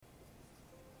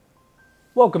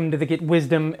Welcome to the Get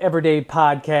Wisdom Everyday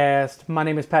podcast. My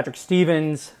name is Patrick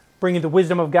Stevens, bringing the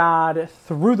wisdom of God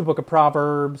through the book of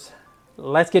Proverbs.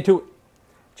 Let's get to it.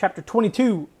 Chapter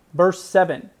 22, verse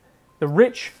 7. The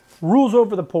rich rules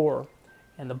over the poor,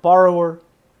 and the borrower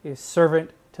is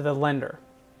servant to the lender.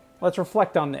 Let's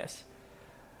reflect on this.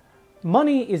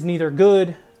 Money is neither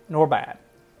good nor bad.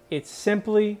 It's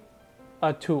simply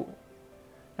a tool.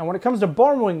 And when it comes to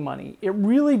borrowing money, it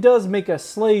really does make us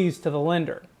slaves to the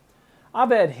lender.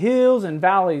 I've had hills and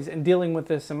valleys in dealing with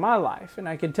this in my life, and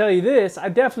I can tell you this, I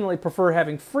definitely prefer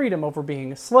having freedom over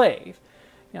being a slave.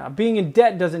 Being in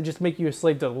debt doesn't just make you a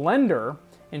slave to the lender.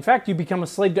 In fact, you become a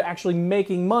slave to actually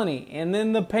making money, and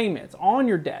then the payments on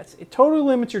your debts. It totally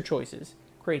limits your choices,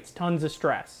 creates tons of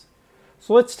stress.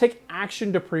 So let's take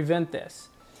action to prevent this.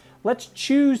 Let's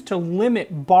choose to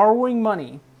limit borrowing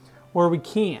money where we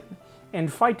can,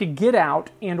 and fight to get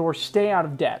out and or stay out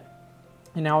of debt.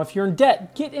 And now, if you're in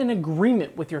debt, get in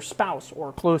agreement with your spouse or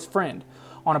a close friend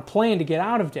on a plan to get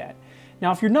out of debt.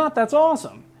 Now, if you're not, that's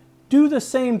awesome. Do the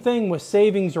same thing with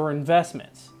savings or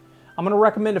investments. I'm going to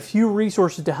recommend a few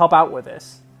resources to help out with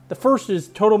this. The first is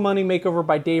Total Money Makeover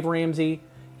by Dave Ramsey.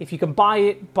 If you can buy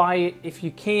it, buy it. If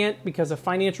you can't, because of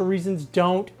financial reasons,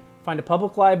 don't. Find a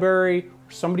public library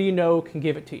or somebody you know can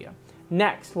give it to you.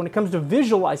 Next, when it comes to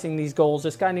visualizing these goals,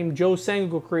 this guy named Joe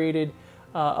Sangl created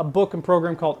a book and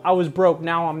program called I Was Broke,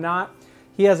 Now I'm Not.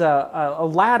 He has a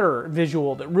ladder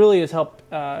visual that really has helped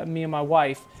me and my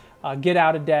wife get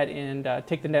out of debt and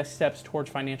take the next steps towards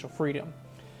financial freedom.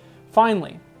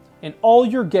 Finally, in all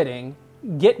you're getting,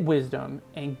 get wisdom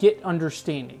and get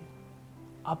understanding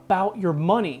about your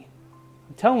money.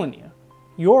 I'm telling you,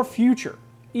 your future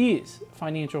is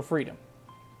financial freedom.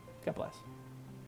 God bless.